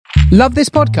Love this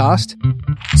podcast?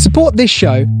 Support this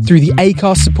show through the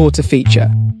Acast supporter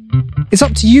feature. It's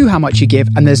up to you how much you give,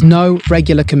 and there's no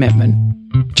regular commitment.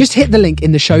 Just hit the link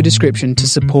in the show description to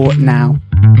support now.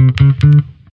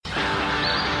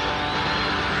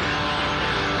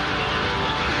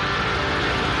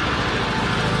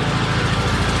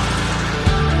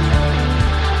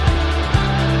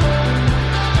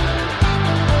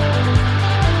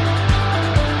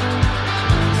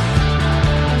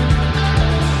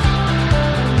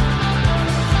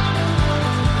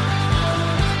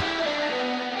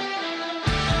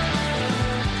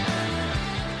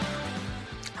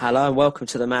 Hello and welcome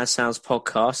to the Mad Sounds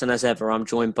podcast, and as ever I'm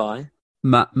joined by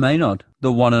Matt Maynard,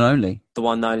 the one and only. The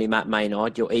one and only Matt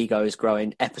Maynard. Your ego is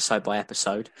growing episode by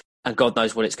episode, and God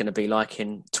knows what it's going to be like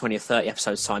in 20 or 30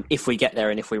 episodes time if we get there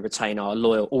and if we retain our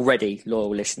already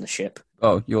loyal listenership.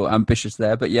 Oh, you're ambitious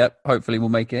there, but yep, hopefully we'll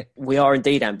make it. We are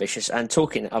indeed ambitious, and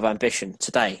talking of ambition,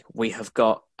 today we have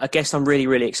got a guest I'm really,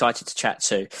 really excited to chat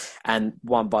to, and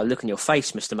one by looking your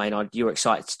face, Mr. Maynard, you're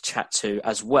excited to chat to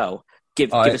as well.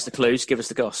 Give us the clues, give us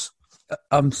the goss.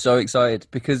 I'm so excited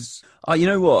because, you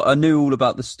know what? I knew all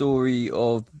about the story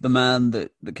of the man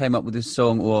that came up with this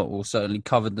song, or certainly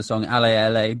covered the song LA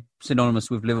LA,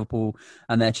 synonymous with Liverpool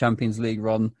and their Champions League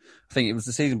run. I think it was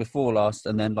the season before last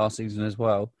and then last season as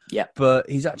well. Yeah. But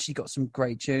he's actually got some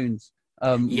great tunes.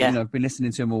 I've been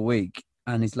listening to him all week,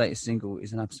 and his latest single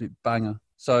is an absolute banger.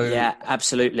 So yeah,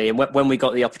 absolutely. And when we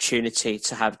got the opportunity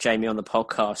to have Jamie on the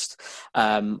podcast,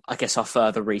 I guess our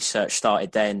further research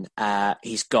started then.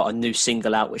 He's got a new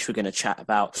single out, which we're going to chat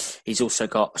about. He's also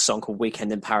got a song called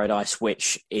Weekend in Paradise,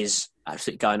 which is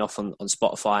absolutely going off on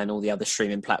Spotify and all the other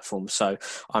streaming platforms. So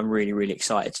I'm really, really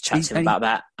excited to chat to him about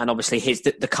that. And obviously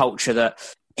the culture that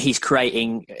he's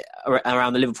creating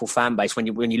around the Liverpool fan base, when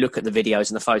you look at the videos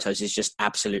and the photos, is just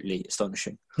absolutely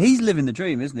astonishing. He's living the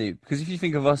dream, isn't he? Because if you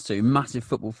think of us two, massive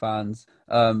football fans,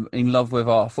 in love with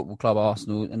our football club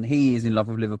Arsenal, and he is in love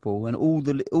with Liverpool, and all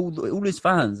his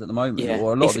fans at the moment,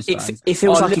 or a lot of his fans, it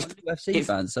feels like Liverpool FC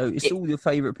fans. So it's all your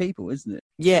favourite people, isn't it?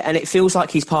 Yeah, and it feels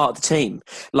like he's part of the team.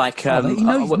 Like he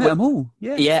knows he's met them all.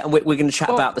 Yeah, and we're going to chat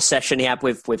about the session he had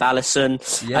with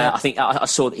Alisson. Yeah, I think I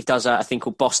saw that he does a thing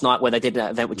called Boss Night, where they did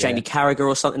an event with Jamie Carragher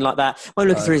or something like that. When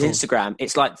looking through his Instagram,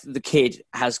 it's like the kid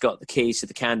has got the keys to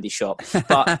the candy shop.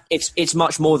 But it's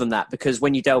much more than that, because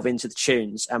when you delve into the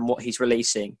tunes and what he's releasing,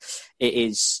 it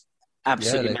is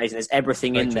absolutely amazing. There's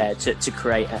everything in there to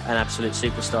create an absolute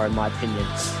superstar, in my opinion.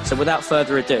 So without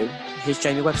further ado, here's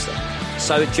Jamie Webster.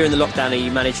 So during the lockdown, are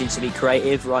you managing to be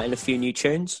creative, writing a few new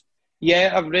tunes?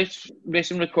 Yeah, I've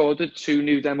written recorded 2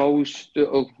 new demos.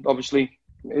 Obviously,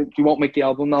 you won't make the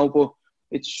album now, but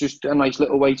it's just a nice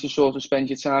little way to sort of spend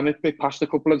your time. It passed a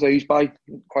couple of days by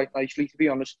quite nicely, to be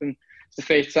honest. And it's the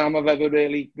first time I've ever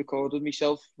really recorded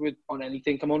myself on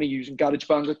anything. I'm only using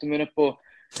GarageBand at the minute, but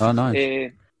oh,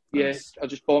 nice. I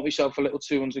just bought myself a little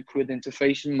 200 quid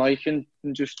interface and mic and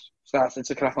just started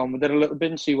to crack on with it a little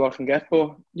bit and see what I can get.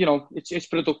 But, it's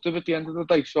productive at the end of the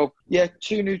day. So,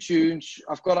 2 new tunes.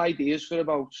 I've got ideas for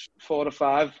about 4 or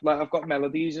 5. Like, I've got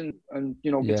melodies and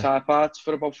guitar parts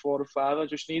for about 4 or 5. I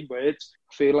just need words.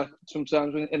 I feel like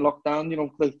sometimes in lockdown,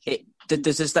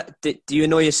 do you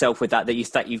annoy yourself with that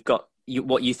you've got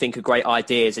what you think are great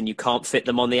ideas and you can't fit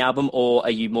them on the album, or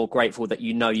are you more grateful that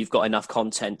you've got enough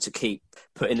content to keep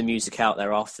putting the music out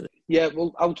there after? Yeah,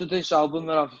 well, out of this album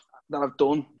that I've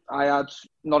done, I had,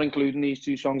 not including these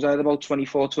 2 songs, I had about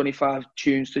 24, 25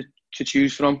 tunes to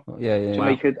choose from to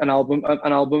make it an album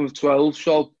of 12.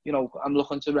 So, I'm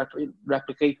looking to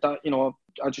replicate that.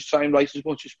 I just try and write as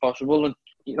much as possible. And,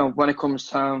 when it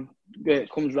comes round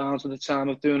to the time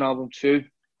of doing album 2,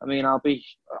 I mean,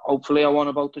 hopefully I want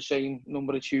about the same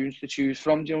number of tunes to choose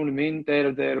from. Do you know what I mean?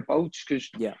 Thereabouts, because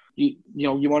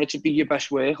you want it to be your best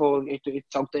work, or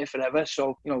it's out there forever.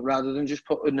 So, rather than just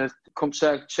putting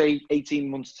say 18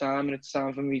 months time and it's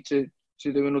time for me to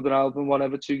do another album,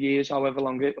 whatever, 2 years, however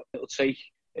long it'll take,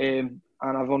 and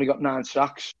I've only got 9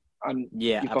 tracks, and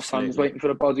you've got fans waiting for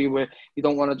a body, where you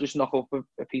don't want to just knock up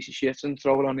a piece of shit and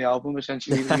throw it on the album,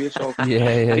 essentially. So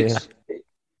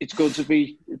it's good to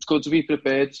be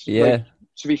prepared. Yeah. Like,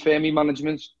 to be fair, my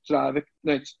management drive it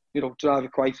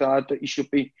quite hard. That you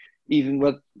should be, even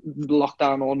with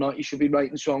lockdown or not, you should be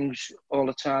writing songs all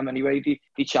the time anyway.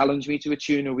 They challenge me to a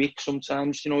tune a week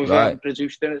sometimes, if I haven't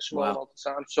produced it all the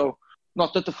time. So,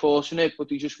 not that they're forcing it, but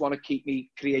they just want to keep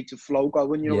me creative flow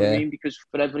going, what I mean? Because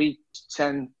for every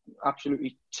 10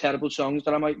 absolutely terrible songs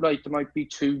that I might write, there might be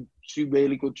two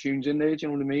really good tunes in there, do you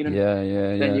know what I mean?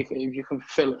 And then you can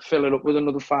fill it up with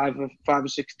another 5 or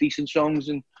 6 decent songs,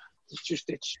 and it's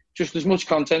just as much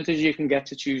content as you can get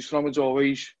to choose from. It's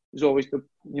always is always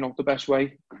the best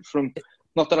way. From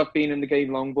not that I've been in the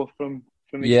game long, but from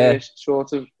my first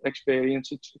sort of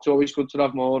experience, it's always good to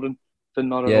have more than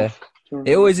not enough.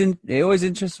 It always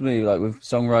interests me, like with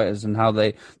songwriters and how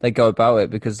they go about it,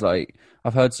 because like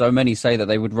I've heard so many say that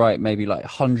they would write maybe like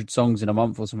 100 songs in a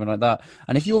month or something like that.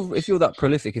 And if you're that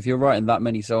prolific, if you're writing that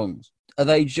many songs, are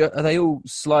they all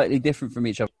slightly different from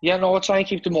each other? Yeah, no, I try and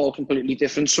keep them all completely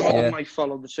different. Some of them might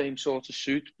follow the same sort of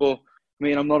suit, but I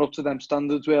mean, I'm not up to them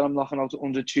standards where I'm knocking out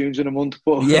 100 tunes in a month.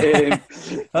 But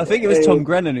I think it was Tom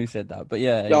Grennan who said that. But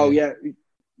yeah.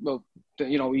 Well,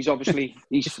 he's obviously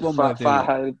far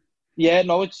higher. Yeah,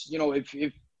 no, it's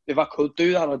if I could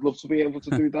do that, I'd love to be able to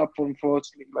do that. But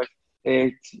unfortunately,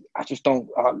 I just don't.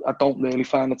 I don't really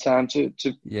find the time to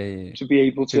be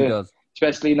able to.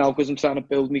 Especially now because I'm trying to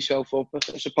build myself up.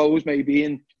 I suppose maybe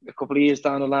in a couple of years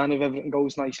down the line, if everything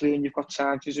goes nicely and you've got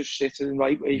time to just sit and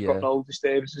write where you've got no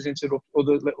disturbances, interrupt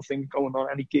other little things going on,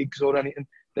 any gigs or anything,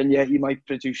 then you might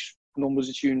produce numbers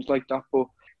of tunes like that. But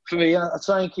for me, I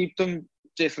try and keep them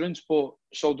different, but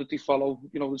so that they follow,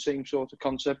 the same sort of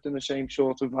concept and the same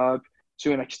sort of vibe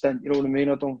to an extent. You know what I mean?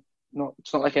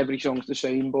 It's not like every song's the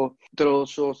same, but they're all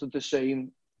sort of the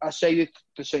same. I say it's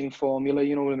the same formula,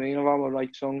 you know what I mean, of how I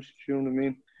write songs, you know what I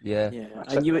mean? Yeah.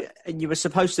 And you were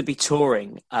supposed to be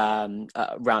touring round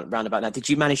about now. Did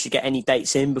you manage to get any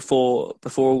dates in before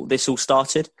this all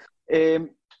started?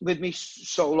 With me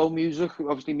solo music,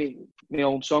 obviously my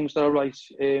own songs that I write,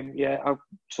 I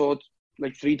toured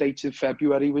like 3 dates in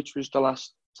February, which was the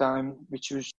last time, which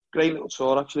was a great little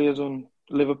tour actually. I was on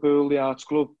Liverpool, the Arts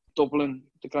Club, Dublin,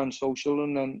 the Grand Social,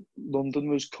 and then London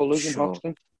was Colours in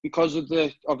Hoxton. Because of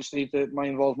my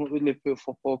involvement with Liverpool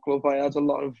Football Club, I had a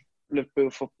lot of Liverpool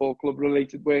Football Club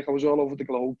related work. I was all over the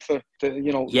globe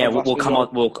we'll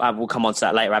come on to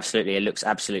that later. Absolutely, it looks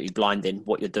absolutely blinding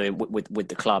what you're doing with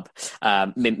the club.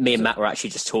 Me and Matt were actually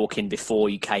just talking before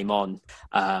you came on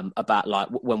about like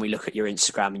when we look at your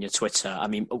Instagram and your Twitter. I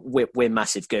mean, we're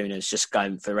massive gooners. Just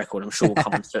going for the record, I'm sure we'll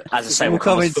come on to, as I say, we'll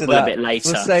come on to that a bit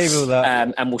later. We'll save all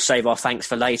that, and we'll save our thanks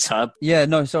for later. Yeah,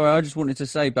 no, sorry, I just wanted to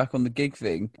say back on the gig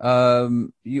thing.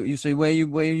 You say where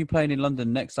are you playing in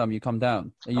London next time you come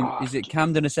down? Is it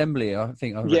Camden Assembly? I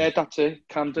think. Yeah, that's it.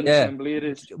 Camden Assembly. It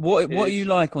is. What are you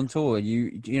like on tour?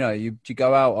 You do you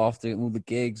go out after all the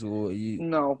gigs, or you?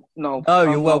 No. Oh,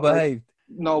 you're well behaved.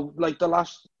 Like the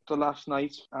last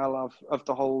night, I'll have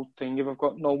the whole thing. If I've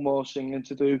got no more singing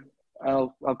to do,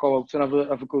 I'll go out and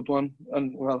have a good one,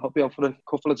 and I'll be out for a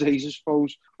couple of days, I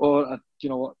suppose, or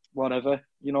whatever,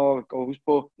 how it goes.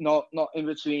 But not in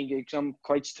between gigs. I'm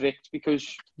quite strict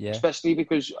especially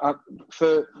because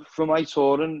for my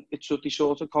touring, they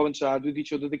sort of coincide with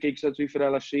each other. The gigs I do for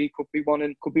LFC could be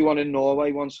one in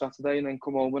Norway one Saturday, and then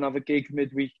come home and have a gig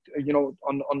midweek,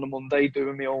 on the Monday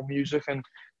doing my own music, and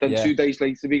then 2 days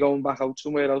later be going back out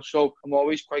somewhere else. So I'm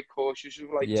always quite cautious of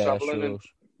travelling, and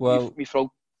my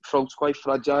throat's quite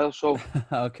fragile. So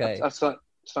okay, that's that.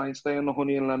 Try and stay on the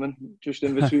honey and lemon just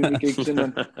in between the gigs, and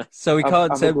then so we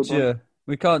can't tempt you.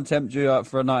 We can't tempt you out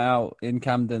for a night out in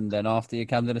Camden then after your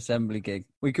Camden Assembly gig.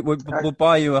 We'll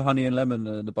buy you a honey and lemon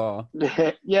at the bar.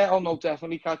 Yeah, I'll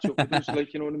definitely catch up with us.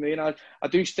 You know what I mean? I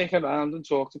do stick around and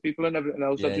talk to people and everything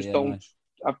else. I just don't. Nice.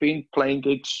 I've been playing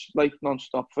gigs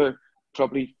non-stop for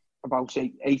probably about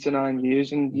 8 or 9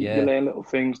 years, and you learn little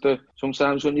things that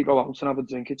sometimes when you go out and have a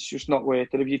drink, it's just not worth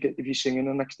it. If you're singing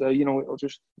the next day, it'll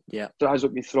just dries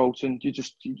up your throat, and you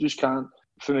just can't.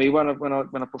 For me, when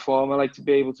I perform, I like to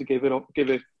be able to give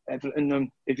it everything. And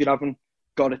if you haven't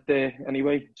got it there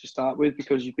anyway to start with,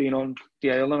 because you've been on the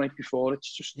ale the night before,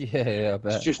 it's just I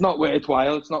bet. It's just not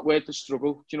worthwhile. It's not worth the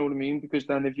struggle. Do you know what I mean? Because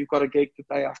then if you've got a gig the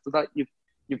day after that,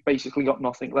 you've basically got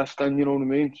nothing left. Then you know what I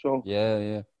mean. So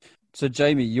yeah. So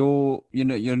Jamie, your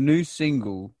new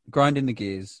single, "Grinding the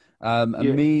Gears,"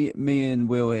 and me and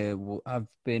Will here have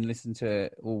been listening to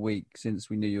it all week since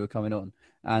we knew you were coming on,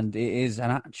 and it is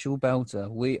an actual belter.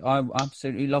 I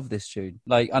absolutely love this tune.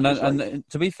 And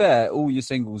to be fair, all your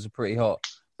singles are pretty hot,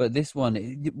 but this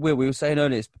one, we were saying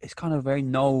earlier, it's kind of very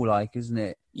Noel-like, isn't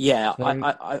it? Yeah,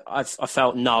 I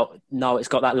felt no, it's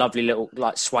got that lovely little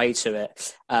sway to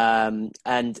it,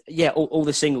 and all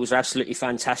the singles are absolutely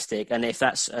fantastic. And if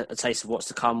that's a taste of what's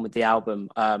to come with the album,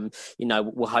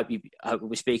 we'll hope we'll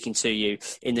be speaking to you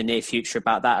in the near future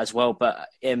about that as well. But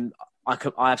I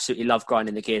absolutely love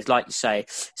Grinding the Gears. Like you say,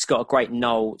 it's got a great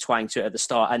Noel twang to it at the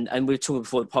start. And we were talking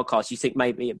before the podcast, you think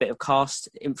maybe a bit of Cast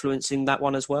influencing that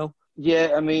one as well?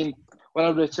 Yeah, I mean, when I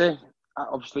wrote it,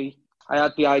 obviously I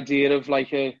had the idea of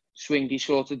like a swingy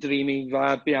sort of dreamy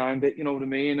vibe behind it, you know what I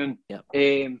mean? And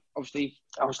obviously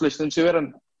I was listening to it,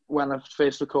 and when I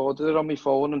first recorded it on my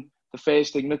phone, and the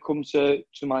first thing that come to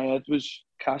my head was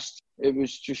Cast. It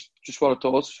was just what I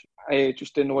thought. I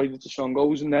just didn't know where the song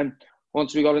goes, and then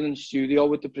once we got in the studio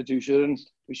with the producer and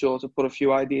we sort of put a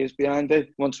few ideas behind it,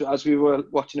 as we were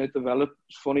watching it develop,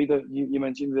 it's funny that you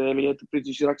mentioned earlier, the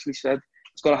producer actually said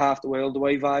it's got a Half the World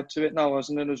Away vibe to it now,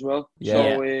 hasn't it, as well?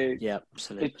 Yeah, so, yeah,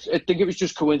 absolutely. I think it was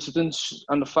just coincidence,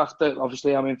 and the fact that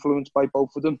obviously I'm influenced by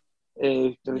both of them,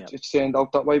 it turned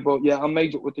out that way. But yeah, I'm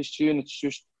made up with this tune.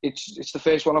 It's the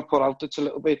first one I've put out that's a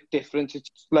little bit different.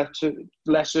 It's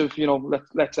less of,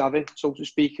 let's have it, so to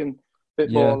speak, and a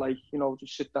bit more like,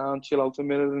 just sit down, chill out a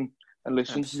minute and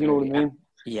listen. Absolutely. You know what I mean?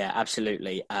 Yeah,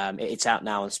 absolutely. It's out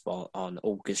now on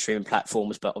all good streaming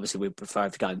platforms, but obviously we prefer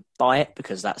to go and buy it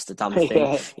because that's the dumb thing.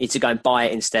 You need to go and buy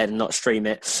it instead and not stream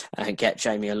it and get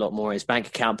Jamie a lot more in his bank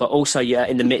account. But also,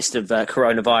 in the midst of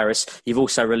coronavirus, you've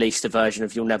also released a version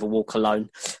of You'll Never Walk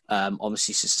Alone.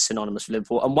 Obviously, it's synonymous with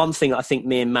Liverpool. And one thing I think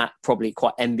me and Matt probably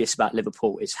quite envious about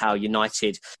Liverpool is how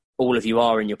united all of you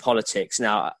are in your politics.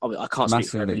 Now, I can't speak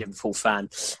for every Liverpool fan,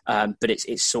 but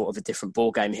it's sort of a different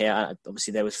ball game here.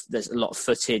 Obviously, there's a lot of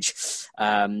footage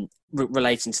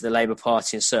relating to the Labour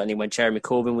Party, and certainly when Jeremy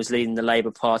Corbyn was leading the Labour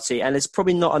Party. And there's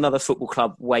probably not another football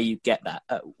club where you get that.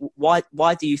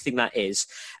 Why do you think that is?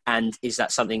 And is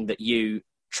that something that you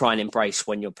try and embrace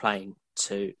when you're playing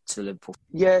to Liverpool?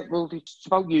 Yeah, well, it's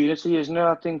about unity, isn't it?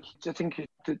 I think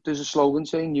there's a slogan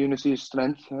saying unity is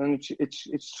strength, and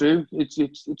it's true.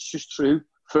 It's just true.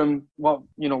 From what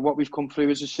we've come through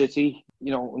as a city,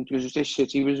 and because this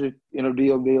city was in a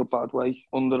real bad way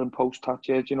under and post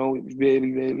Thatcher. It was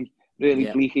really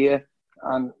bleak here,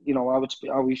 and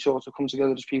how we sort of come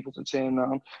together as people to turn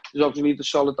around. There's obviously the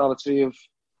solidarity of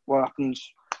what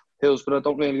happens Hillsborough. I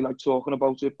don't really like talking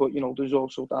about it, but there's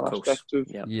also that aspect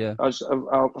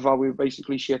of how we were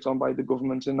basically shit on by the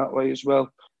government in that way as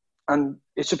well. And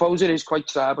I suppose it is quite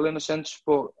tribal in a sense,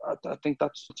 but I think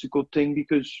that's a good thing,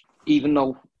 because even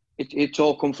though it's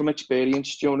all come from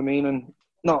experience, do you know what I mean? And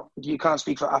you can't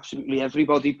speak for absolutely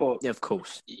everybody, but yeah, of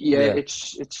course,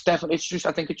 it's definitely,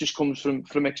 I think it just comes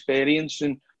from experience,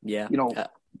 and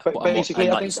But basically,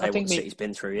 I think what City's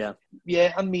been through,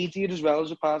 and media as well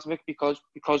as a part of it, because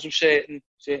of certain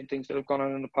things that have gone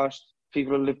on in the past.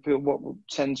 People in Liverpool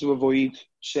tend to avoid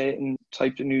certain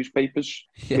types of newspapers.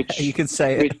 Yeah, you can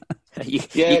say it.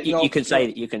 You can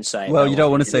say it. Well, you don't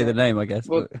want to say the name, I guess.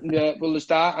 Well, there's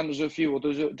that, and there's a few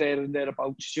others there and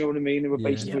thereabouts. You know what I mean? They were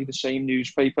basically the same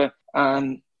newspaper,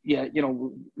 and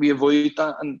we avoid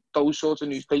that and those sorts of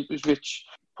newspapers which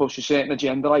push a certain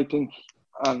agenda, I think,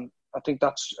 and I think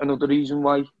that's another reason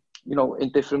why,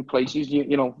 in different places,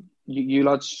 you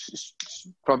lads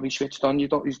probably switched on. You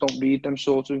don't read them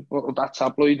sort of, that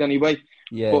tabloid anyway.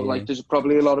 Yeah. But there's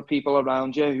probably a lot of people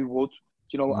around you who would,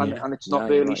 and it's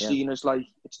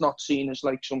not seen as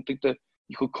like something that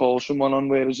you could call someone on.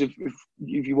 Whereas if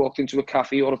you walked into a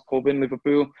cafe or a pub in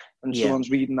Liverpool and someone's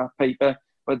reading that paper,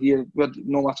 whether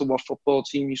no matter what football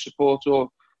team you support or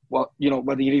what,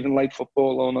 whether you even like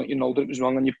football or not, that it was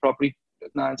wrong, and you probably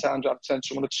 9 times out of 10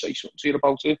 someone would say something to you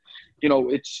about it.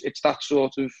 It's that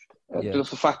sort of the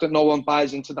fact that no one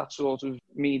buys into that sort of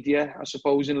media, I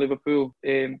suppose, in Liverpool.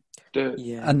 The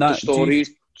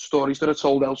stories that are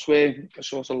told elsewhere are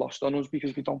sort of lost on us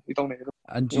because we don't hear them.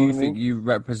 And do you think you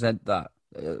represent that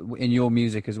in your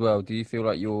music as well? Do you feel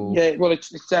like you're... Yeah, well, it's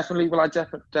definitely... Well,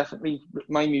 definitely...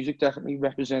 My music definitely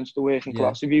represents the working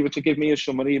class. If you were to give me a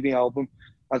summary of the album,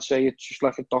 I'd say it's just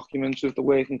like a document of the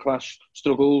working class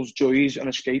struggles, joys and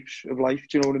escapes of life.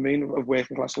 Do you know what I mean? Of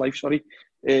working class life, sorry.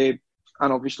 And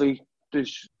obviously,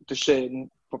 there's certain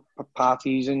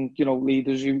parties and,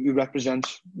 leaders who represent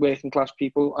working class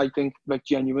people, I think, like,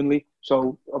 genuinely.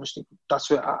 So, obviously, that's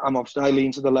where I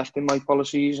lean to the left in my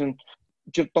policies. And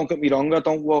just don't get me wrong, I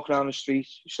don't walk around the street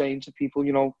saying to people,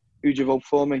 who'd you vote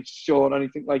for, mate, or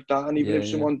anything like that. And even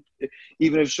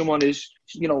if someone is,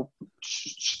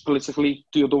 politically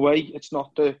the other way, it's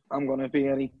not that I'm going to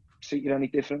be treated any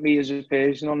differently as a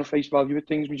person on the face value of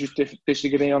things. We just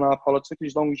disagree on our politics.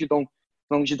 As long as you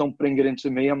don't bring it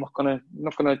into me, I'm not gonna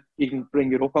even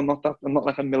bring it up. I'm not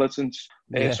like a militant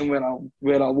person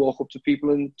where I'll walk up to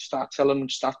people and start telling them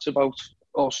stats about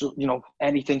also,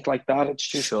 anything like that. It's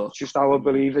just it's just how I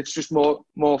believe. It's just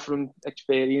more from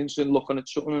experience and looking at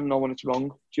something and knowing it's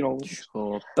wrong.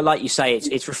 Sure. But like you say,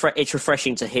 it's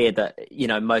refreshing to hear that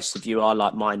most of you are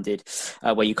like-minded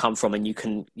where you come from, and you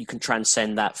can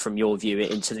transcend that from your view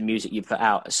into the music you put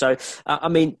out. So I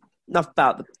mean, enough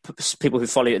about the people who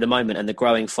follow you at the moment and the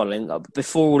growing following.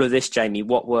 Before all of this, Jamie,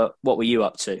 what were you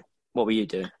up to? What were you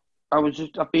doing?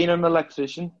 I've been an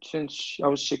electrician since I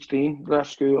was 16. Left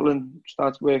school and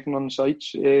started working on the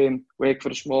sites. Worked for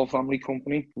a small family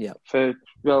company. Yeah.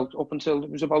 Up until it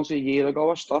was about a year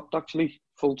ago, I stopped actually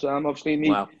full time. Obviously,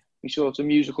 my sort of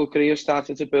musical career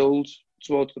started to build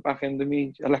towards the back end of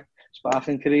me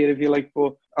sparking career, if you like.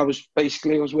 But I was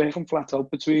working flat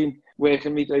out between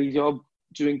working my day job,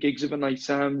 doing gigs of a night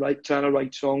time, trying to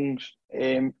write songs,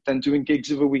 then doing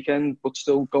gigs of a weekend, but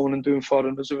still going and doing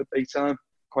foreigners of a daytime.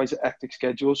 Quite an hectic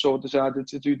schedule, so I decided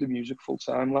to do the music full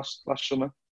time last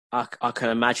summer. I can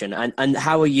imagine. And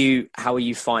how are you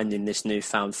finding this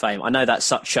newfound fame? I know that's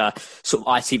such a sort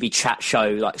of ITV chat show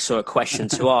like sort of question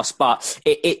to ask, but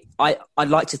I'd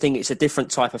like to think it's a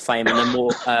different type of fame and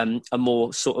a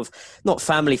more sort of not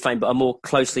family fame, but a more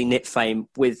closely knit fame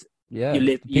with. Yeah,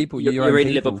 you're in people.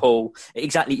 Liverpool.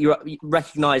 Exactly. You're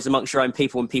recognised amongst your own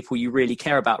people and people you really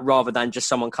care about, rather than just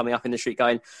someone coming up in the street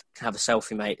going, "Can I have a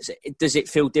selfie, mate?" Does it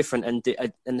feel different?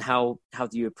 And how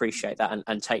do you appreciate that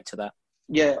and take to that?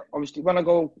 Yeah, obviously, when I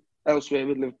go elsewhere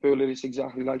with Liverpool, it's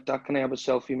exactly like that. Can I have a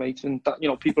selfie, mate? And that,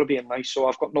 people are being nice, so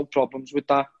I've got no problems with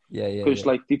that. Because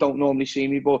they don't normally see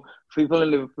me, but people in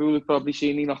Liverpool have probably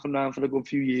seen me knocking around for a good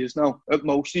few years now. At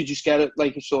most, you just get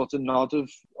like a sort of nod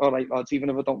of, "All right, lads," even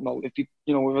if I don't know, if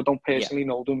I don't personally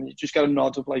know them, you just get a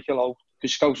nod of like "hello."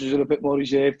 Because Scousers are a bit more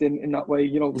reserved in that way,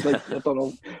 like I don't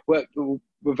know.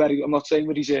 We're very. I'm not saying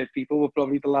we're reserved people. We're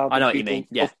probably the loudest. I know what people, you mean.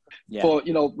 Yeah. But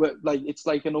it's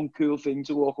like an uncool thing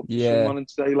to walk up to someone and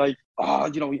say like,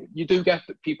 you do get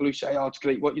people who say, "Oh, it's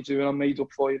great what you're doing. I'm made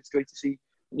up for you. It's great to see,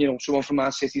 someone from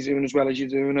our city doing as well as you're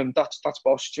doing," and that's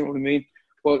boss. Do you know what I mean?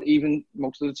 But even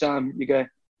most of the time, you get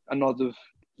a nod of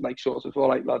like sort of, "All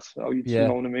right, lads, how you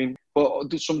know what I mean?"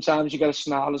 But sometimes you get a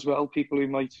snarl as well. People who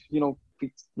might,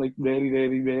 be like really,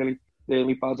 really, really,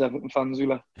 really bad Everton fans who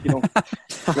let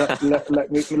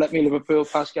me Liverpool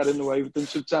pass get in the way with them.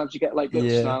 Sometimes you get like little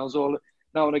snarls or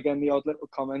now and again the odd little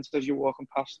comments as you're walking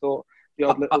past or the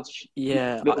odd little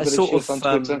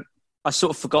I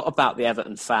sort of forgot about the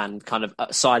Everton fan kind of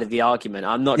side of the argument.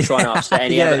 I'm not trying to upset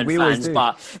any Everton fans,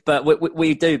 but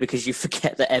we do, because you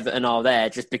forget that Everton are there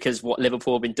just because what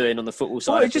Liverpool have been doing on the football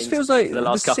side. It just feels like for the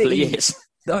last couple of years.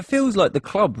 It feels like the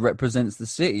club represents the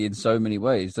city in so many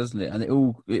ways, doesn't it? And it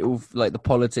all like the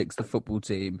politics, the football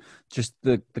team, just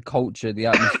the culture, the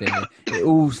atmosphere, it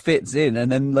all fits in.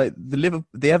 And then like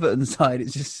the Everton side,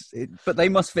 it's just, but they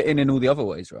must fit in all the other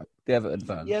ways, right? The Everton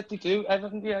fans. Yeah, they do.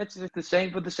 Everton, it's the same,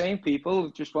 but the same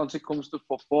people. Just once it comes to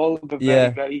football, the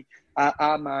very, very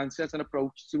our mindset and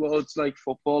approach towards like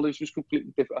football is just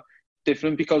completely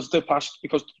different because the past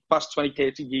 20,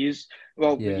 30 years,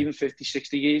 even 50,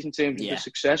 60 years in terms of the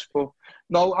success. But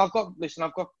no, I've got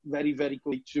very, very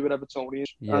good mates who are Evertonians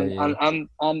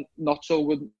and not so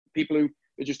good people who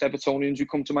are just Evertonians who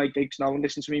come to my gigs now and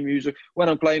listen to me music when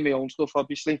I'm playing my own stuff,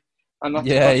 obviously. And I'm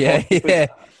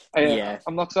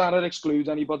not trying to exclude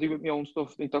anybody with my own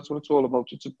stuff. I think that's what it's all about.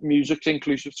 Music's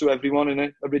inclusive to everyone,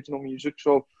 innit? Original music.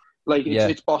 So like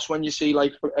it's boss when you see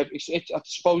like I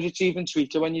suppose it's even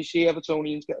sweeter when you see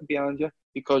Evertonians getting behind you,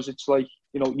 because it's like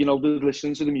they're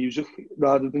listening to the music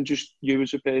rather than just you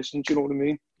as a person. Do you know what I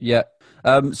mean? Yeah.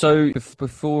 So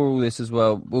before all this as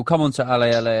well, we'll come on to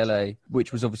LA,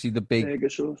 which was obviously the big.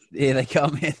 Here they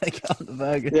come, the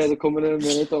burgers. Yeah, they're coming in a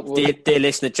minute. Don't worry. Dear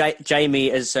listener,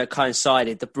 Jamie has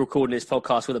coincided the recording of this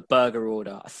podcast with a burger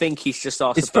order. I think he's just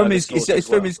asked. It's from his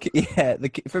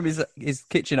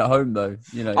kitchen at home though.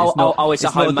 It's a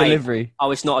homemade delivery.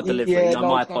 Oh, it's not a delivery. Yeah,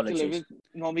 my apologies.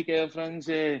 No, my girlfriend's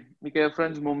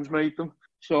mum's made them.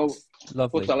 So,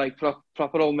 lovely. But I like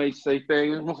proper old mate steak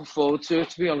burgers. I'm looking forward to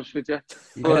it, to be honest with you.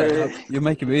 You're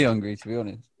making me hungry, to be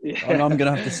honest. Yeah. I'm going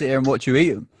to have to sit here and watch you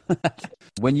eat them.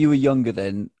 When you were younger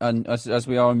then, and as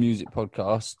we are a music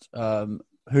podcast,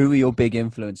 who were your big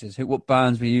influences? What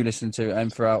bands were you listening to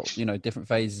and throughout, different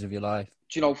phases of your life?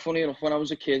 Do you know, funny enough, when I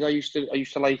was a kid, I used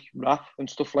to like rap and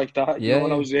stuff like that.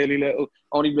 When I was really little,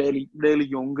 only really, really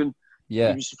young, and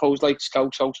I suppose like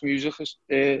Scouse house music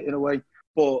in a way.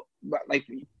 But like,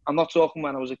 I'm not talking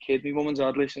when I was a kid. My mum and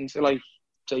dad listened to like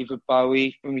David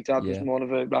Bowie, and my dad was more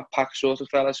of a rap pack sort of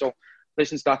fella, so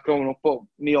listened to that growing up. But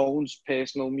my own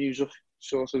personal music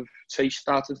sort of taste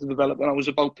started to develop when I was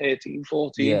about 13,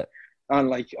 14. Yeah. And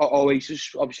like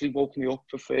Oasis obviously woke me up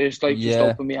for first, like just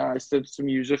opened my eyes to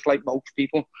music like most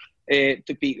people. The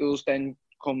Beatles then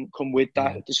come with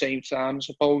that at the same time, I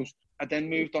suppose. I then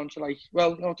moved on to at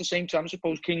the same time, I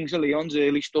suppose Kings of Leon's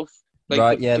early stuff.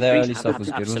 Like their early stuff was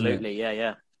good, absolutely, wasn't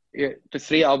it? Yeah. The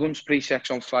 3 albums, Pre-Sex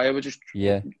on Fire, were just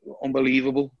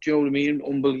unbelievable. Do you know what I mean?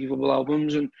 Unbelievable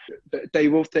albums, and they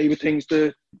were things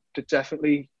that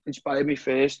definitely inspired me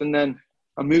first. And then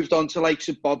I moved on to like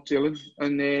Bob Dylan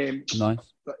and nice.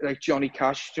 like Johnny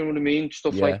Cash, do you know what I mean?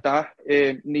 Stuff like that.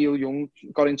 Neil Young,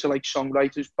 got into like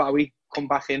songwriters. Bowie come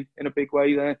back in a big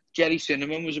way there. Jerry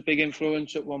Cinnamon was a big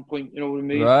influence at one point, you know what I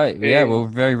mean? Right, yeah, well,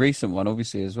 very recent one,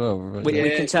 obviously, as well. We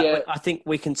can tell. I think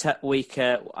we can tell.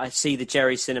 I see the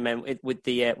Jerry Cinnamon with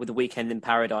the Weekend in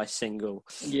Paradise single.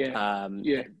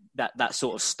 That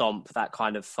sort of stomp, that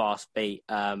kind of fast beat,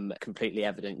 completely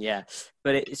evident. Yeah,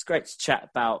 but it's great to chat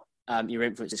about your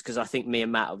influences, because I think me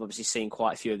and Matt have obviously seen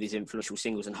quite a few of these influential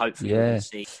singles, and hopefully we'll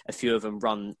see a few of them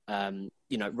run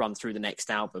through the next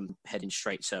album, heading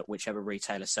straight to whichever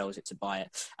retailer sells it to buy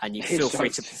it. And you feel free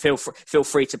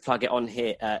to plug it on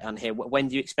here. When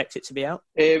do you expect it to be out?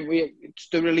 The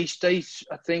release date,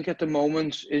 I think, at the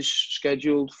moment is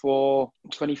scheduled for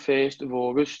 21st of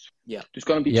August. Yeah, there's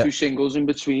going to be 2 singles in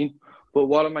between. But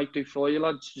what I might do for you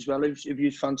lads as well, if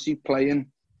you fancy playing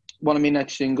one of my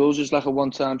next singles, is like a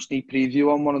one-time sneak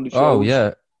preview on one of the shows. Oh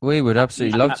yeah, we would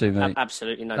absolutely love to, mate.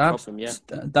 Absolutely, no problem. Yeah,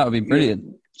 that would be brilliant.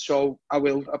 Yeah. So I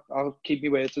will. I'll keep my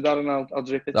word to that, and I'll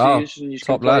drip it to you, and you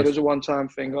can play it as a one-time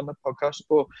thing on the podcast.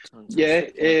 But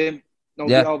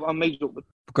I'll make it up.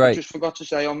 Great. I just forgot to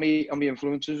say on me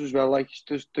influences as well. Like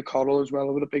there's the Coral as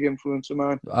well, with a big influence of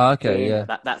mine. Okay,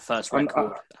 that first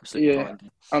record, absolutely. Yeah,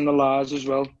 and the Lars as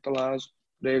well. The Lars,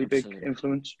 really big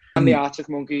influence, and the Arctic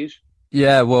Monkeys.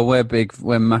 Yeah, well,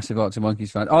 we're massive Arctic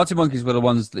Monkeys fans. Arctic Monkeys were the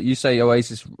ones that you say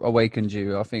Oasis awakened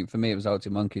you. I think for me it was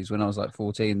Arctic Monkeys when I was like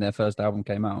 14. Their first album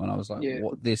came out, and I was like,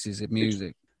 "What? This is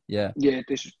music." Yeah,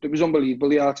 it was unbelievable.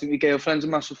 The Arctic. My girlfriend's a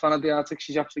massive fan of the Arctic.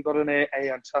 She's actually got an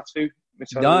AN tattoo,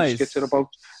 which I always skitter about.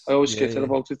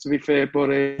 About it, to be fair, but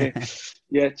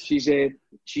she's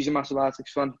a massive Arctic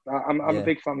fan. I'm a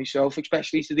big fan myself,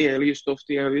 especially to the earlier stuff.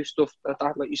 The earlier stuff that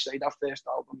like you say, that first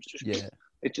album is just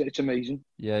it's amazing.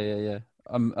 Yeah.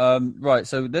 Right,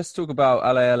 so let's talk about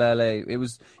LA. It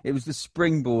was the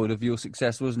springboard of your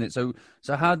success, wasn't it? So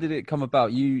how did it come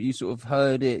about? You sort of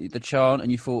heard it, the chant,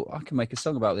 and you thought, I can make a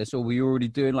song about this, or were you already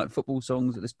doing like football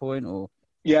songs at this point, or?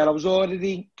 Yeah, I was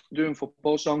already doing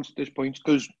football songs at this point,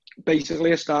 because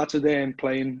basically I started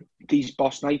playing these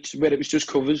boss nights where it was just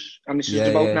covers, and this is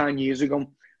about 9 years ago, and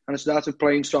I started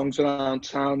playing songs around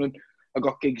town, and I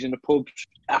got gigs in the pubs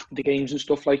after the games and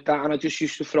stuff like that, and I just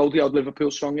used to throw the odd Liverpool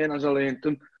song in as I learned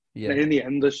them. Yeah. And in the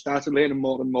end, I started learning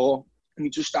more and more, and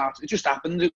it just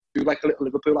happened to do like a little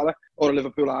Liverpool hour or a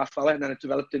Liverpool half hour, and then it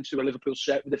developed into a Liverpool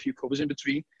set with a few covers in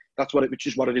between. Which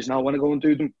is what it is now when I go and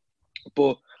do them.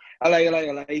 But LA,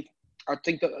 I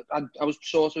think that I was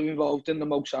sort of involved in the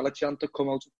Mo Salah chant that come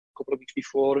out a couple of weeks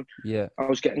before, and I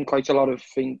was getting quite a lot of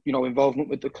involvement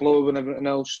with the club and everything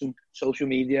else, and social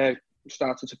media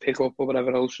started to pick up or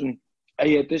whatever else, and I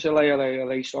heard this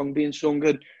LA song being sung,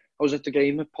 and I was at the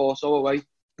game at Porto away,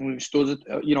 and we stood at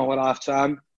half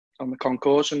time on the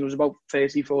concourse, and there was about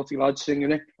 30-40 lads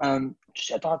singing it, and just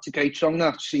said, that's a great song.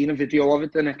 I've seen a video of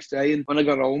it the next day, and when I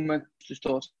got home, I just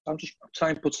thought, I'm just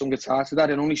trying to put some guitar to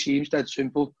that. It only seems dead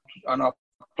simple, and I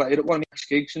played at one of the next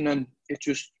gigs, and then it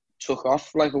just took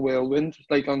off like a whirlwind,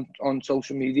 like on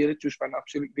social media. It just went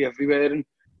absolutely everywhere, and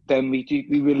then we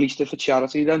released it for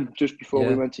charity then, just before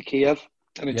we went to Kiev,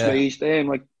 and it's raised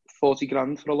like 40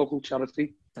 grand for a local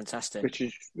charity. Fantastic. Which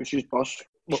is boss.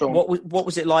 What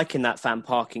was it like in that fan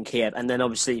park in Kiev, and then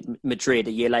obviously Madrid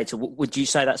a year later? Would you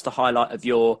say that's the highlight of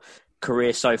your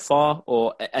career so far,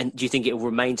 and do you think it will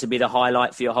remain to be the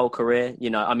highlight for your whole career?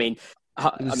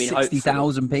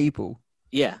 60,000 people.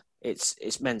 Yeah,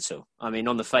 it's mental. I mean,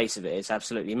 on the face of it, it's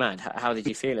absolutely mad. How did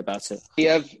you feel about it?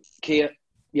 Kiev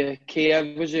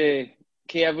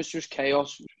was just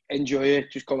chaos. Enjoy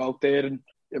it. Just go out there, and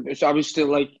I was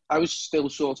still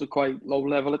sort of quite low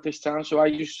level at this time. So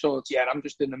I just thought, I'm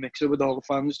just in the mixer with all the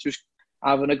fans, just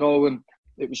having a go. And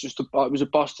it was a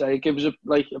boss take. It was a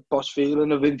boss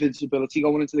feeling of invincibility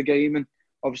going into the game. And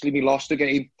obviously we lost the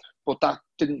game, but that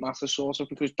didn't matter sort of,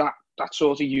 because that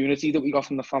sort of unity that we got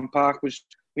from the fan park we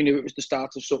knew it was the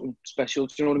start of something special.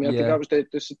 Do you know what I mean? I think that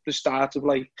was the start of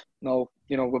we're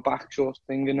back sort of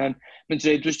thing. And then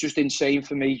Madrid was just insane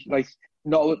for me.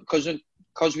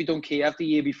 Because we done Kiev the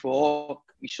year before,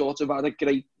 we sort of had a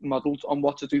great model on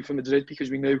what to do for Madrid, because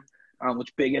we knew how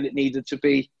much bigger it needed to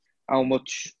be, how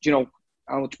much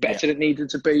better it needed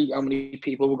to be, how many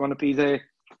people were going to be there.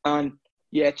 And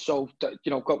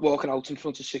got walking out in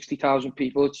front of 60,000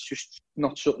 people, it's just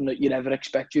not something that you'd ever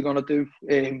expect you're going to do.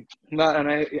 And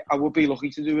I would be lucky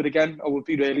to do it again. I would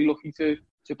be really lucky to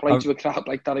play to a crowd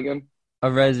like that again. I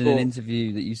read in an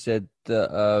interview that you said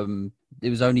that it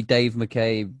was only Dave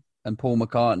McCabe and Paul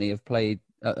McCartney have played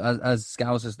as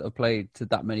Scousers that have played to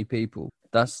that many people.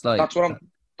 That's what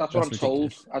That's what I'm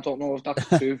ridiculous. told. I don't know if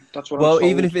that's true. That's what I'm well,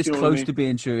 told. even if it's close to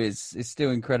being true, it's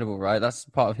still incredible, right? That's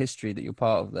part of history that you're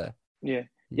part of there.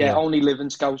 Yeah, only living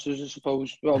Scousers, I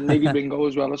suppose. Well, maybe Ringo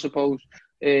as well, I suppose.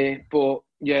 But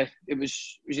yeah, it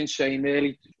was insane,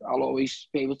 really. I'll always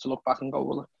be able to look back and go,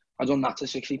 well, I've done that to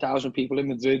 60,000 people in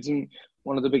Madrid, and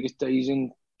one of the biggest days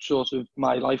in sort of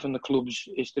my life and the club's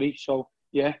history. So,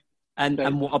 yeah.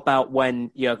 And what about when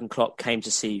Jurgen Klopp came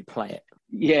to see you play it?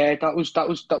 Yeah, that was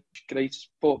great.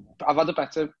 But I've had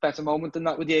a better moment than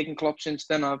that with Jurgen Klopp since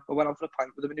then. I went out for a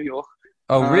pint with him in New York.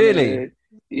 Oh, really?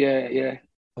 Yeah.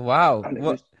 Wow.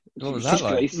 What was that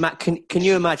like? Great. Matt, can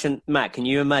you imagine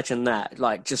that?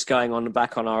 Like, just going on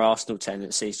back on our Arsenal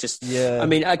tendencies. Just, yeah. I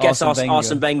mean, I guess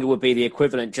Arsene Wenger would be the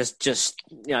equivalent. Just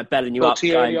belling you up.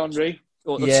 Thierry Henry.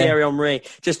 Or Thierry Henry,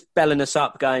 just belling us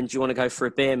up, going, "Do you want to go for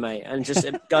a beer, mate?" And just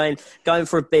going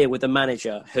for a beer with a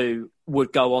manager who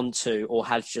would go on to, or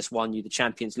has just won you the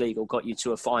Champions League or got you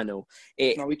to a final.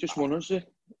 No, he just won us.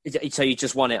 So you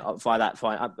just won it via that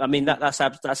fight. I mean, that's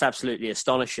absolutely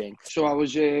astonishing. So I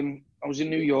was in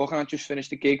New York and I just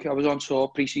finished a gig. I was on tour,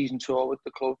 pre-season tour with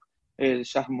the club, the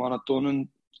second one I'd done, and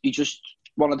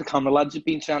one of the camera lads had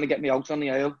been trying to get me out on the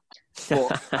ale.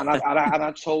 And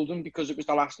I told him, because it was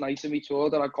the last night of my tour,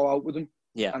 that I'd go out with him.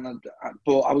 Yeah.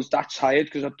 But I was that tired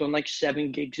because I'd done like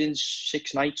 7 gigs in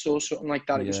 6 nights or something like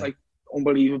that. Yeah. It was like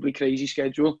unbelievably crazy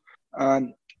schedule.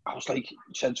 And I was like,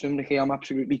 said to him, Nicky, I'm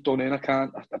absolutely done in. I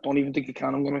don't even think I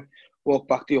can. I'm going to walk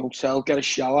back to the hotel, get a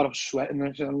shower. I was sweating.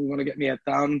 I said, I'm going to get my head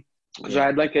down. Because I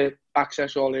had like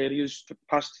access all areas to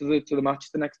pass to the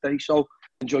match the next day. So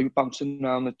enjoy bouncing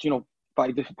around the,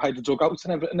 by the dugouts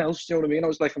and everything else, you know what I mean? I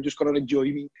was like, I'm just going to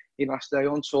enjoy my last day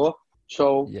on tour.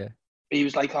 So he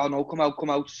was like, oh no, come out.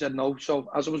 I said no. So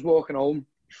as I was walking home,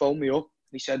 he phoned me up.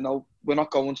 He said, no, we're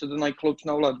not going to the nightclubs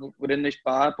now, lad. We're in this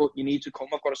bar, but you need to come.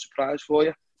 I've got a surprise for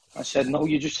you. I said, no,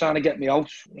 you're just trying to get me out.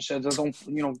 I said,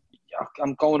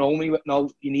 I'm going home. He went, no,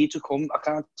 you need to come. I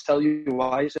can't tell you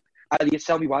why. I said, either you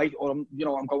tell me why, or I'm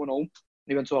going home. And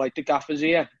he went, all right, the gaffer's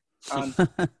here.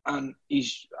 And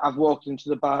I've walked into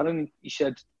the bar and he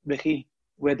said, Ricky,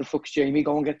 where the fuck's Jamie?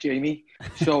 Go and get Jamie.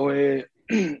 So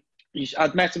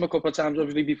I'd met him a couple of times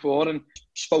obviously before, and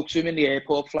spoke to him in the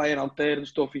airport flying out there and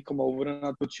stuff. He'd come over and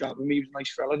had a good chat with me. He was a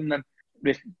nice fella. And then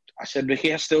I said,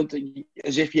 Ricky, I still think,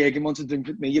 as if Jürgen wanted to drink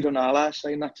with me, you don't know,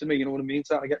 saying that to me, you know what I mean,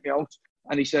 trying to get me out.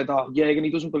 And he said, oh, Jürgen,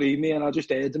 he doesn't believe me. And I just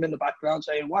heard him in the background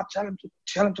saying, what, tell him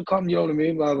to come, you know what I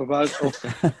mean, blah, blah, blah. So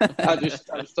I just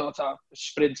thought I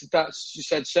sprinted that. She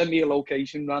said, send me a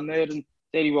location, ran there, and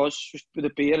there he was, just with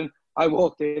a beer. And I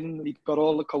walked in, and he got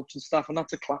all the coaching staff, and had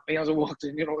to clap me as I walked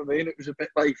in, you know what I mean? It was a bit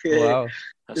like, wow.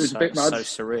 It was a bit mad.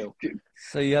 So surreal.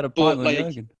 So you had a pint with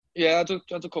Jürgen? Yeah, I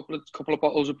had a couple of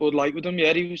bottles of Bud Light with him.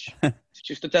 Yeah, he was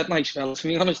just a dead nice fella, to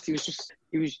be honest. He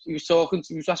was talking,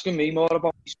 he was asking me more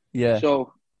about. Yeah.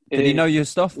 So did he know your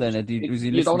stuff then? Was he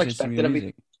listening to some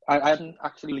music? I hadn't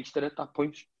actually released it at that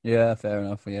point. Yeah, fair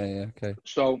enough. Yeah, okay.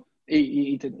 So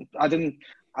he didn't. I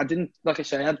didn't. Like I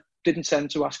say, I didn't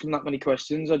tend to ask him that many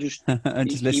questions. I just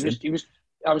listened.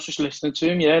 I was just listening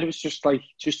to him. Yeah, it was just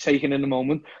taking in the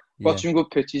moment. Got some good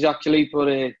pitches actually,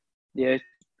 but yeah.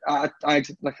 I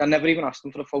never even asked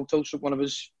him for a photo. So one of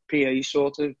his PAs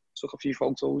sort of took a few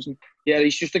photos, and yeah,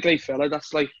 he's just a great fella.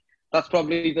 That's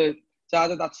probably it's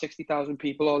either that 60,000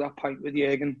 people or that pint with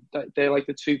Jürgen. They're like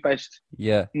the two best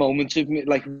moments of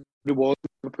like reward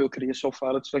Liverpool career so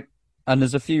far. It's like, and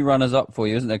there's a few runners up for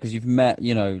you, isn't there? Because you've met,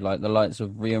 like the likes of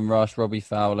Rian Rush, Robbie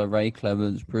Fowler, Ray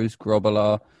Clements, Bruce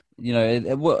Grobbelaar.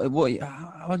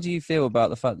 How do you feel about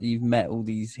the fact that you've met all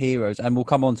these heroes? And we'll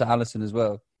come on to Alisson as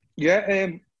well. Yeah,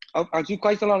 I do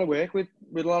quite a lot of work with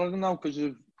a lot of them now because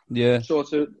of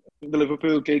sort of the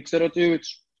Liverpool gigs that I do.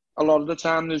 It's a lot of the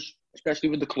time, there's, especially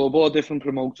with the club or different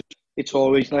promoters, it's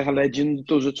always like a legend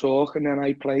does a talk and then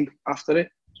I play after it.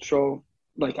 So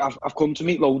like I've come to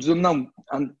meet loads of them now,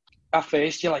 and at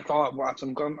first you're like, oh, what?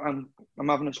 I'm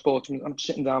having a sportsman. I'm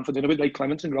sitting down for dinner with Ray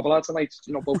Clements and Grobbelaar tonight,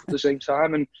 both at the same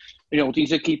time, and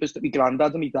these are keepers that my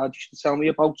granddad and my dad used to tell me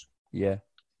about. Yeah,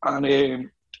 and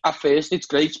at first it's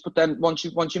great, but then once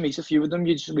you meet a few of them,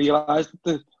 you just realise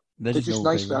that they're just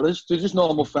nice fellas. They're just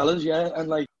normal fellas, yeah. And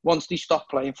like once they stop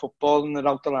playing football and they're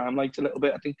out the limelight a little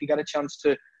bit, I think they get a chance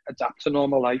to adapt to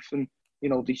normal life, and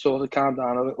they sort of calm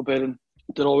down a little bit. And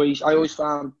I always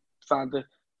found that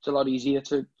it's a lot easier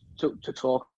to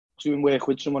talk to and work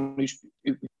with someone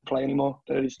who play anymore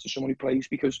than it is to someone who plays,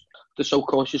 because they're so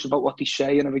cautious about what they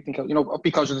say and everything,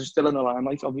 because they're still in the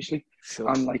limelight, obviously. Sure.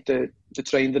 And like they're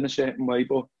trained in a certain way.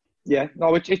 But yeah,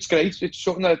 no, it's great. It's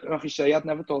something that, like you say, I'd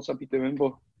never thought I'd be doing,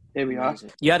 but here we are.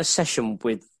 You had a session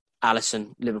with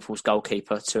Alisson, Liverpool's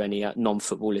goalkeeper, to any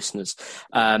non-football listeners.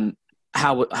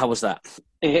 How was that?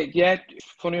 Yeah,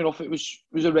 funny enough, it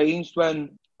was arranged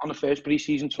when, on the first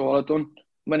pre-season tour I'd done,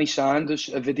 when he signed,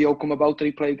 a video come about that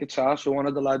he played guitar. So one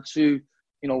of the lads who,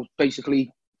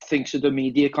 basically thinks of the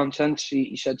media content,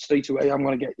 he said straight away, I'm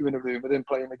going to get you in a room with him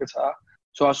playing the guitar.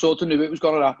 So I sort of knew it was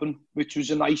going to happen, which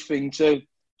was a nice thing to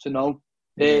know.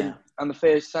 And the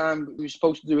first time, we were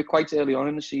supposed to do it quite early on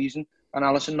in the season, and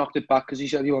Alisson knocked it back because he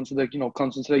said he wanted to,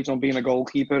 concentrate on being a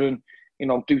goalkeeper and,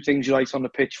 do things right on the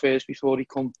pitch first before he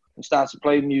come and started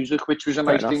playing music, which was a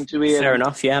nice thing to hear. Fair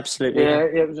enough, yeah, absolutely. Yeah,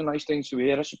 it was a nice thing to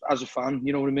hear as a fan,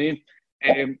 you know what I mean?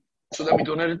 So then we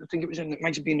done it, I think it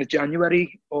might have been the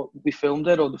January, or we filmed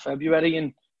it, or the February,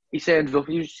 and he turned up.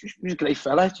 He was a great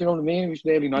fella, you know what I mean? He was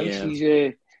really nice. Yeah.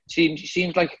 He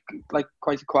seems like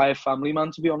quite a quiet family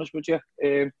man, to be honest with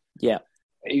you. Yeah.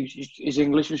 His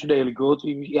English was really good.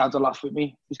 He had a laugh with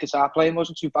me. His guitar playing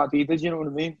wasn't too bad either. Do you know what I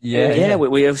mean? Yeah.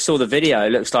 We saw the video. It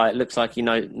looks like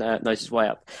knows his way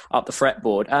up the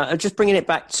fretboard. Just bringing it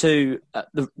back to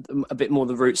a bit more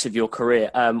the roots of your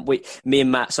career. Me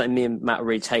and Matt were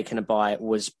really taken by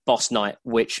was Boss Night,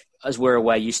 which, as we're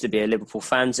aware, used to be a Liverpool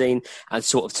fanzine and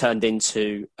sort of turned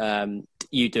into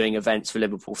you doing events for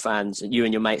Liverpool fans, and you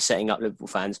and your mate setting up Liverpool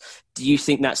fans. Do you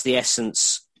think that's the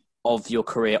essence of your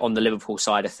career on the Liverpool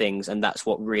side of things, and that's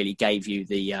what really gave you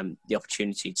the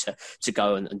opportunity to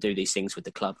go and do these things with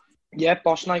the club? Yeah,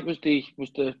 Boss Night was the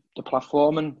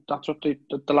platform, and that's what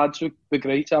the lads were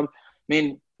great. I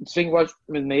mean, the thing was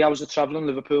with me, I was a travelling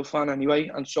Liverpool fan anyway,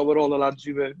 and so were all the lads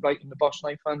who were writing the Boss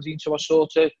Night fanzine. So I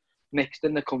sort of mixed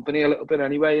in the company a little bit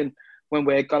anyway. And when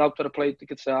word got out that I played the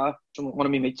guitar, one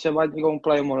of my mates said, "Why don't you go and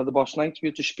play on one of the Boss Nights?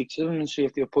 We'll just speak to them and see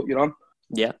if they'll put you on."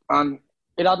 Yeah, and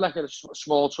it had like a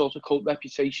small sort of cult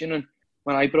reputation, and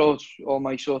when I brought all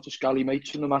my sort of scally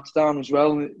mates from the match down as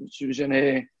well, it was in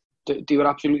they were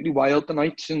absolutely wild the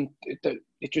nights, and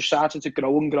it just started to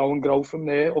grow and grow and grow from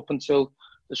there up until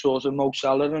the sort of Mo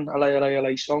Salah and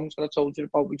LA songs that I told you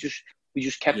about. We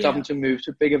just kept having to move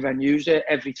to bigger venues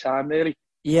every time, really.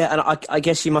 Yeah, and I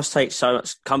guess you must take so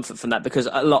much comfort from that, because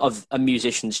a lot of a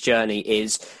musician's journey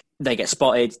is they get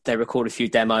spotted, they record a few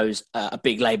demos, a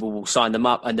big label will sign them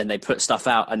up, and then they put stuff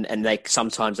out, and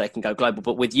sometimes they can go global.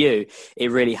 But with you,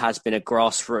 it really has been a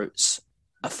grassroots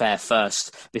affair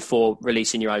first before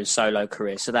releasing your own solo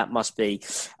career. So that must be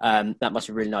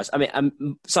really nice. I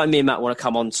mean, something me and Matt want to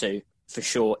come on to for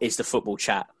sure is the football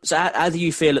chat. So how do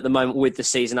you feel at the moment with the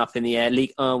season up in the air?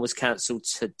 League 1 was cancelled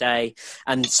today,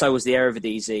 and so was the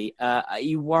Eredivisie. Are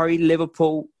you worried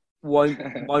Liverpool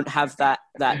won't have that?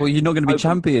 Well, you're not going to be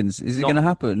champions. Is it going to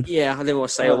happen? Yeah, I didn't want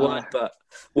to say a word, but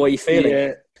what are you feeling?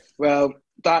 Yeah, well,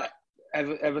 that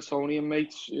Evertonian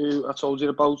mate who I told you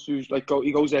about, who's like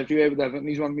he goes everywhere with Everton.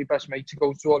 He's one of my best mates. He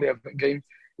goes to all the Everton games.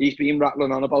 He's been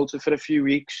rattling on about it for a few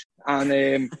weeks,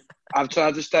 and I've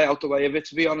tried to stay out the way of it,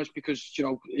 to be honest, because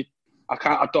I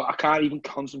can't even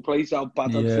contemplate how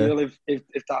bad I'd feel if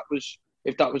that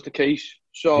was the case.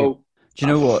 So do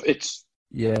you know what?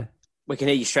 We can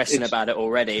hear you stressing about it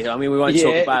already. I mean, we won't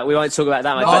talk about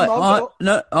that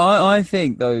much. I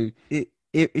think though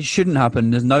it shouldn't happen.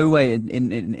 There's no way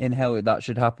in hell that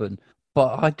should happen.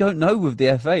 But I don't know with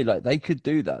the FA. Like, they could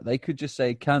do that. They could just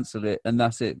say cancel it and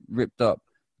that's it, ripped up.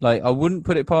 Like, I wouldn't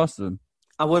put it past them.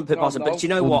 I wouldn't put it past them, but do you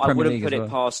know what? I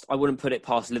wouldn't put it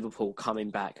past Liverpool coming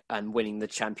back and winning the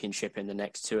Championship in the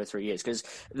next 2 or 3 years, because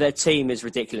their team is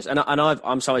ridiculous. And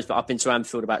I've been to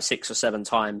Anfield about 6 or 7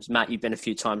 times. Matt, you've been a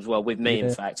few times as well with me,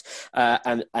 in fact.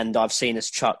 And I've seen us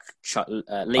chuck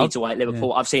Leeds away at Liverpool.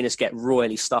 Yeah. I've seen us get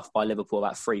royally stuffed by Liverpool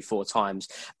about 3-4 times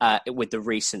with the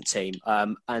recent team.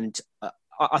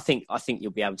 I think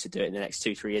you'll be able to do it in the next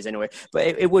 2-3 years anyway. But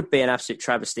it would be an absolute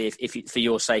travesty if for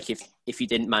your sake, if you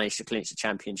didn't manage to clinch the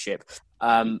Championship.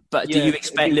 But do you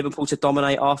expect Liverpool to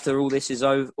dominate after all this is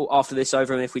over? After this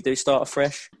over, and if we do start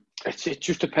afresh? It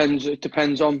just depends. It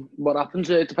depends on what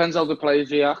happens. It depends how the players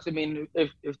react. I mean,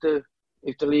 if the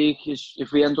league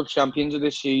if we end up champions of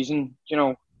this season,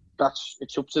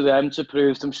 it's up to them to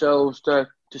prove themselves to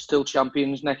still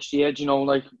champions next year,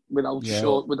 without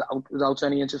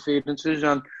any interferences.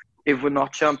 And if we're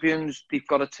not champions, they've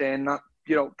got to turn that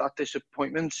that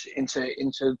disappointment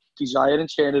into desire and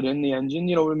turn it in the engine.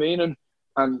 You know what I mean?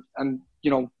 And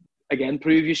again,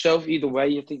 prove yourself. Either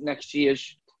way, I think next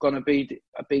year's going to be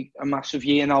a massive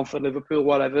year now for Liverpool,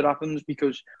 whatever happens,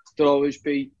 because there'll always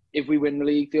be, if we win the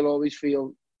league, they'll always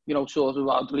feel sort of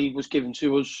how the league was given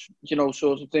to us,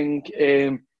 sort of thing.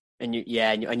 And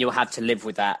you'll have to live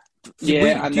with that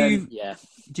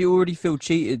Do you already feel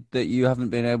cheated that you haven't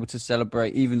been able to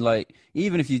celebrate, even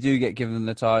if you do get given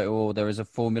the title, or there is a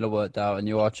formula worked out and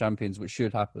you are champions, which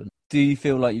should happen? Do you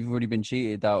feel like you've already been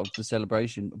cheated out of the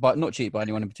celebration? But not cheated by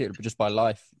anyone in particular, but just by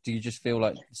life. Do you just feel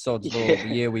like sod's law, the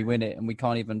year we win it and we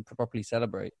can't even properly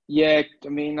celebrate? Yeah, I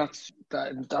mean that's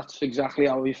exactly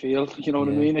how we feel. You know what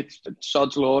I mean? It's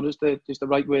sod's law is the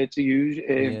right word to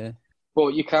use.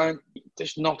 But you can't.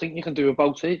 There's nothing you can do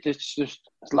about it. It's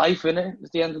life, innit?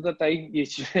 At the end of the day,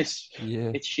 it's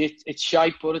shit. It's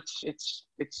shite, but it's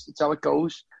how it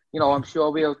goes. You know, I'm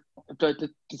sure we'll. The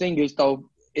thing is, though,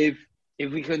 if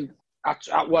we can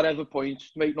at whatever point,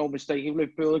 make no mistake, if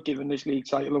Liverpool are given this league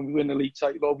title and we win the league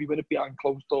title, or we win it behind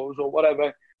closed doors or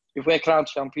whatever, if we're crowned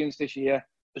champions this year,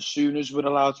 as soon as we're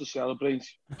allowed to celebrate,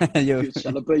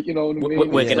 celebrate, you know what I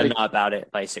mean? We're going to know about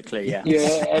it, basically, yeah.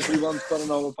 Yeah, everyone's going to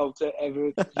know about it,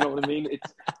 you know what I mean?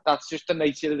 That's just the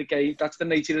nature of the game. That's the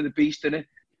nature of the beast, isn't it?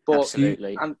 But,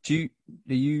 absolutely. Are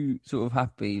you sort of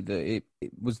happy that it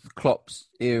was the Klopp's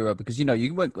era? Because, you know,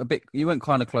 you went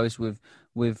kind of close with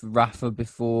Rafa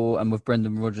before and with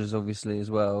Brendan Rodgers, obviously,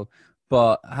 as well.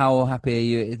 But how happy are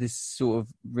you at this sort of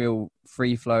real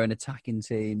free-flowing attacking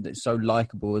team that's so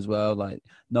likeable as well? Like,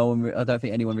 I don't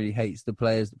think anyone really hates the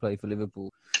players that play for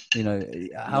Liverpool. You know,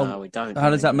 no, we don't.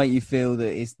 How does that make you feel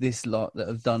that it's this lot that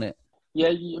have done it?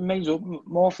 Yeah, it makes up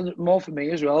more for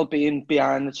me as well. Being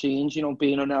behind the scenes, you know,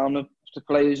 being around the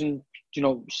players and, you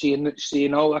know,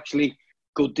 seeing how actually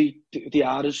good they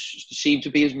are seem to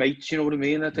be as mates. You know what I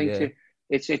mean? I think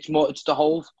it's the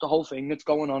whole thing that's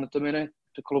going on at the minute.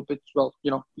 The club,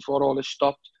 before all this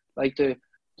stopped, like the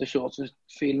sort of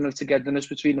feeling of togetherness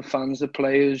between the fans, the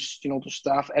players, you know, the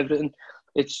staff, everything.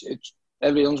 It's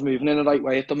everyone's moving in the right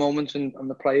way at the moment, and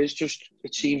the players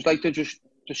it seems like they're just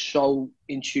so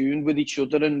in tune with each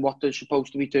other and what they're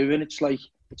supposed to be doing. It's like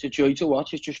it's a joy to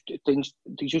watch. It's just things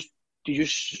they just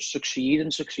succeed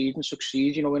and succeed and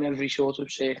succeed, you know, in every sort of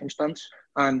circumstance.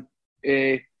 And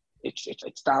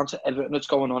it's down to everything that's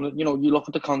going on. You know, you look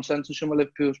at the content of some of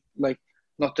Liverpool's, like,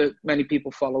 not that many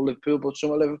people follow Liverpool, but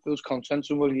some of Liverpool's content's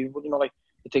unbelievable. You know, like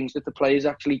the things that the players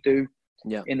actually do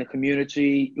in the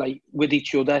community, like with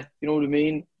each other. You know what I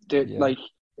mean? Like,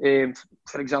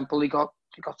 for example, they got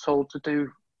told to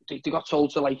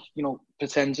like, you know,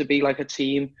 pretend to be like a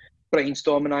team,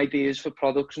 brainstorming ideas for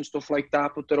products and stuff like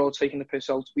that, but they're all taking the piss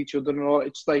out of each other and all.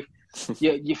 It's like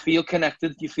you feel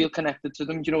connected. You feel connected to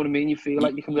them. Do you know what I mean? You feel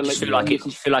like you can relate.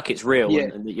 You feel like it's real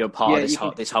and that you're part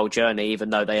of this whole journey, even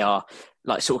though they are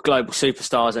like sort of global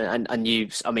superstars. And you,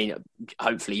 I mean,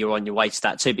 hopefully you're on your way to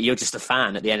that too. But you're just a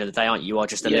fan at the end of the day, aren't you? You are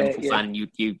just a Liverpool fan, and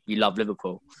you love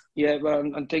Liverpool. Yeah, well,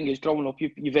 and thing is, growing up,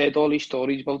 you've heard all these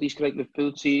stories about these great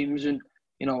Liverpool teams and,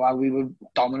 you know, how we were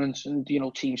dominant and, you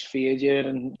know, teams feared you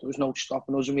and there was no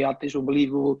stopping us, and we had these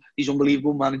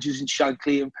unbelievable managers in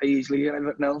Shankly and Paisley and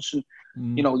everything else, and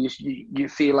you know, you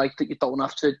feel like that you don't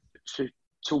have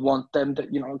to want them,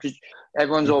 that, you know, because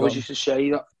everyone's always used to say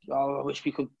that, oh, I wish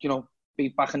we could, you know, be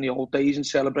back in the old days and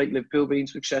celebrate Liverpool being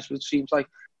successful. It seems like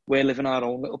we're living our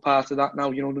own little part of that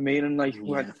now, you know what I mean? And like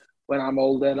when I'm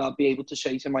older, I'll be able to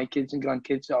say to my kids and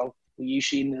grandkids, oh, you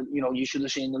should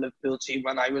have seen the Liverpool team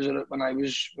when I was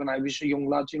a young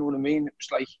lad. You know what I mean? It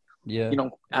was like, you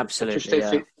know, absolutely,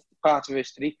 just part of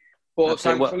history. But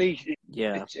thankfully,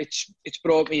 it's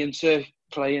brought me into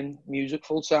playing music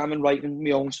full time and writing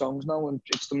my own songs now, and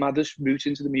it's the maddest route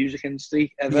into the music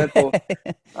industry ever. But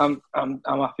I'm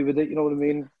happy with it. You know what I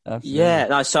mean? Absolutely. Yeah.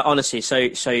 No, so honestly, so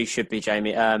you should be,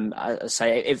 Jamie. I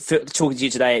say, talking to you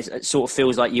today, it sort of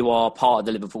feels like you are part of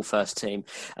the Liverpool first team,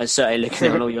 and certainly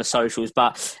looking on all your socials.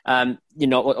 But you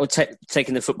know,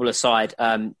 taking the football aside,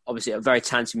 obviously a very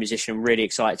talented musician. Really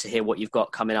excited to hear what you've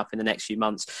got coming up in the next few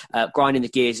months. Grinding the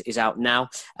Gears is out now,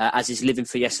 as is Living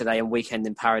for Yesterday and Weekend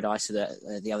in Paradise. So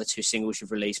the other two singles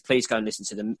you've released. Please go and listen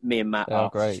to them. Me and Matt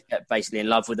are basically in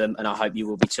love with them, and I hope you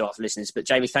will be too after listening. But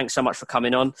Jamie, thanks so much for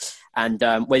coming on. And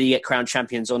whether you get crowned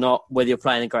champions or not, whether you're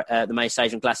playing the main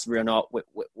stage in Glastonbury or not,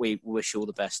 we wish you all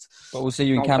the best. But we'll see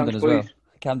you in Camden as well.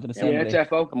 Camden Assembly. Yeah,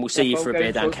 defo. And we'll see you for a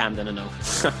beer down Camden and all.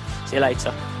 See you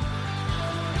later.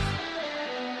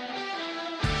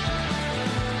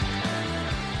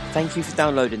 Thank you for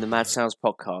downloading the Mad Sounds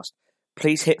podcast.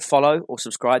 Please hit follow or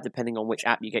subscribe depending on which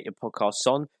app you get your podcasts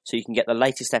on, so you can get the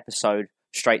latest episode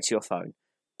straight to your phone.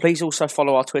 Please also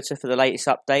follow our Twitter for the latest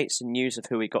updates and news of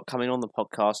who we got coming on the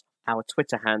podcast. Our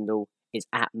Twitter handle is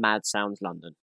 @MadSoundsLondon.